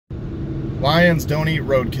Lions don't eat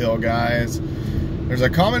roadkill, guys. There's a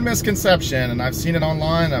common misconception, and I've seen it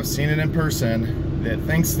online, I've seen it in person, that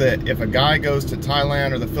thinks that if a guy goes to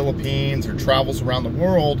Thailand or the Philippines or travels around the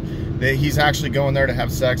world, that he's actually going there to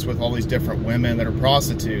have sex with all these different women that are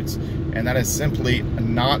prostitutes. And that is simply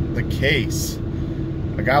not the case.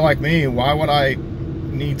 A guy like me, why would I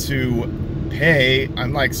need to pay?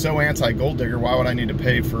 I'm like so anti-gold digger, why would I need to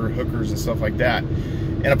pay for hookers and stuff like that?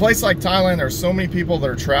 In a place like Thailand, there are so many people that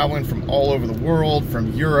are traveling from all over the world,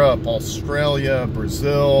 from Europe, Australia,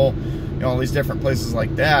 Brazil, you know, all these different places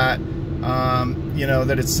like that, you know,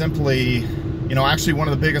 that it's simply, you know, actually one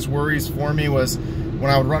of the biggest worries for me was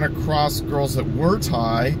when I would run across girls that were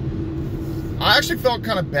Thai. I actually felt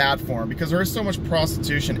kind of bad for them because there is so much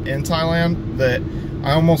prostitution in Thailand that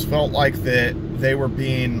I almost felt like that they were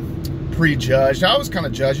being prejudged. I was kind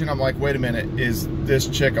of judging. I'm like, wait a minute, is this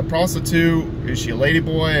chick a prostitute? Is she a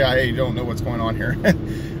ladyboy? I don't know what's going on here.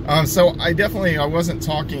 So I wasn't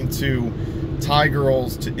talking to Thai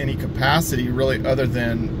girls to any capacity really, other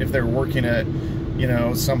than if they were working at, you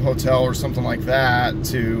know, some hotel or something like that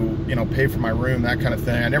to, you know, pay for my room, that kind of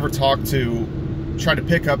thing. I never try to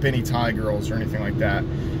pick up any Thai girls or anything like that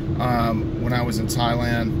when I was in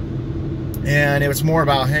Thailand. And it was more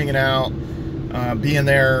about hanging out, being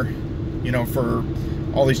there, you know, for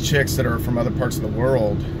all these chicks that are from other parts of the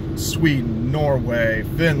world. Sweden, Norway,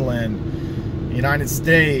 Finland, United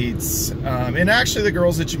States. And actually the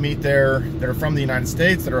girls that you meet there that are from the United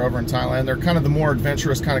States that are over in Thailand, they're kind of the more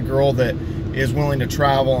adventurous kind of girl that is willing to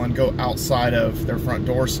travel and go outside of their front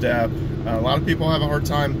doorstep. A lot of people have a hard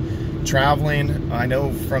time traveling. I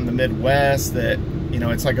know from the Midwest that, you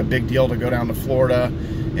know, it's like a big deal to go down to Florida,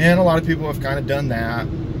 and a lot of people have kind of done that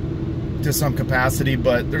to some capacity,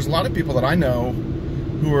 but there's a lot of people that I know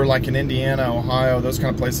who are like in Indiana, Ohio, those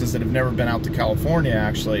kind of places that have never been out to California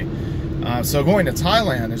actually. So going to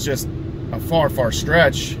Thailand is just a far, far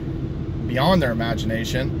stretch beyond their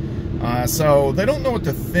imagination. So they don't know what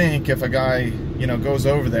to think if a guy, you know, goes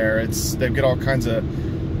over there. They get all kinds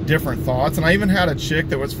of different thoughts. And I even had a chick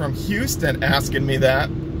that was from Houston asking me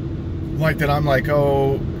that, like that I'm like,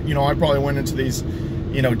 oh, you know, I probably went into these,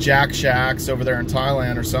 you know, jack shacks over there in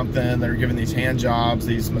Thailand or something. They're giving these hand jobs,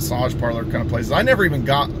 these massage parlor kind of places. I never even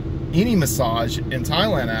got any massage in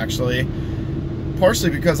Thailand actually, partially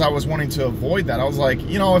because I was wanting to avoid that. I was like,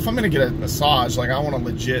 you know, if I'm going to get a massage, like I want a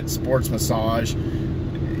legit sports massage,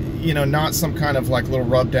 you know, not some kind of like little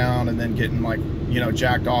rub down and then getting like, you know,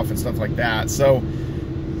 jacked off and stuff like that. So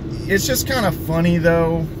it's just kind of funny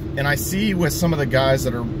though. And I see with some of the guys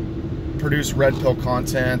that produce red pill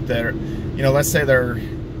content that are, you know, let's say they're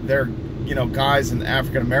you know, guys in the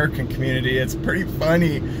African American community, it's pretty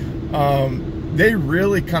funny. They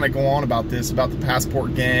really kind of go on about this, about the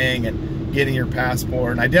passport gang and getting your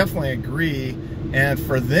passport, and I definitely agree. And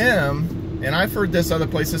for them, and I've heard this other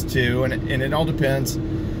places too, and it all depends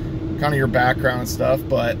kind of your background and stuff,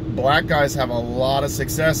 but black guys have a lot of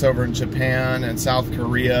success over in Japan and South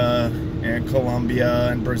Korea and Colombia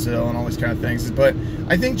and Brazil and all these kind of things. But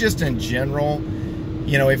I think just in general,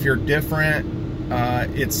 you know, if you're different,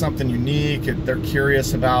 it's something unique, they're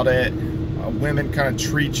curious about it. Women kind of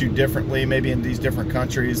treat you differently, maybe in these different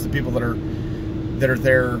countries, the people that are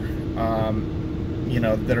there, you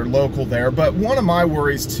know, that are local there. But one of my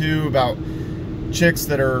worries too about chicks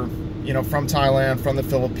that are, you know, from Thailand, from the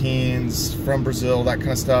Philippines, from Brazil, that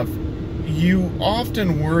kind of stuff, you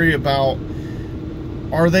often worry about,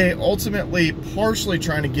 are they ultimately partially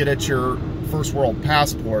trying to get at your first world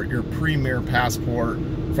passport, your premier passport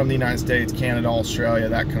from the United States, Canada, Australia,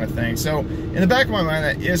 that kind of thing. So in the back of my mind,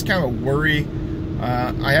 that is kind of a worry.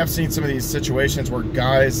 I have seen some of these situations where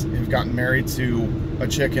guys have gotten married to a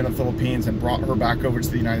chick in the Philippines and brought her back over to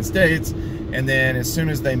the United States, and then as soon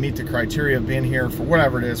as they meet the criteria of being here for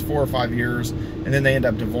whatever it is, 4 or 5 years, and then they end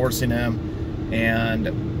up divorcing him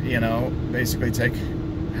and, you know, basically take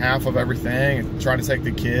half of everything and try to take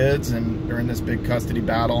the kids, and they're in this big custody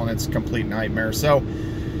battle, and it's a complete nightmare. So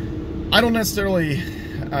I don't necessarily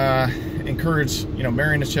encourage, you know,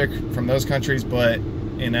 marrying a chick from those countries, but,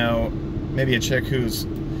 you know, maybe a chick who's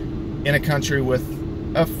in a country with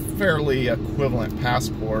a fairly equivalent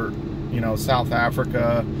passport, you know, South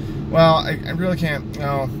Africa. Well, I really can't,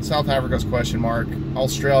 no, South Africa's question mark.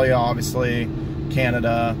 Australia, obviously,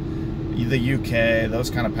 Canada, the UK, those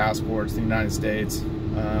kind of passports, the United States.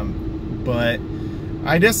 But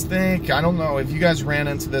I just think, I don't know if you guys ran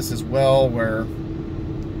into this as well, where,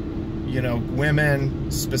 you know,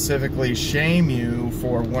 women specifically shame you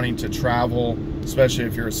for wanting to travel, especially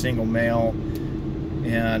if you're a single male,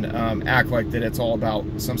 and act like that it's all about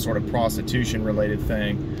some sort of prostitution related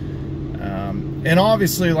thing. And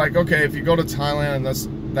obviously, like, okay, if you go to Thailand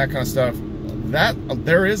and that kind of stuff,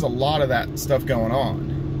 there is a lot of that stuff going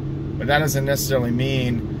on, but that doesn't necessarily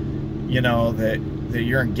mean, you know, that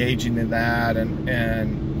you're engaging in that.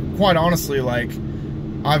 And quite honestly, like,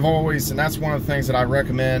 I've always, and that's one of the things that I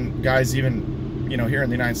recommend guys, even, you know, here in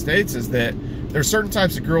the United States, is that there's certain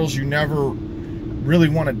types of girls you never really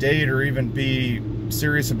want to date or even be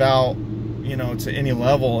serious about, you know, to any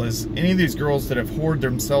level, is any of these girls that have whored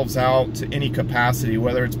themselves out to any capacity,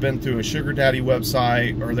 whether it's been through a sugar daddy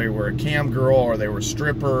website, or they were a cam girl, or they were a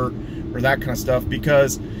stripper, or that kind of stuff,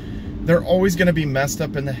 because they're always going to be messed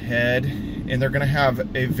up in the head, and they're going to have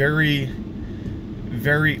a very,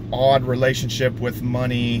 very odd relationship with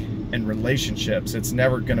money and relationships. It's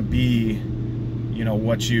never going to be, you know,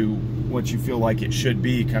 what you feel like it should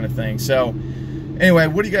be, kind of thing. So anyway,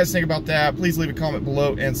 what do you guys think about that? Please leave a comment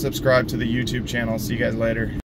below and subscribe to the YouTube channel. See you guys later.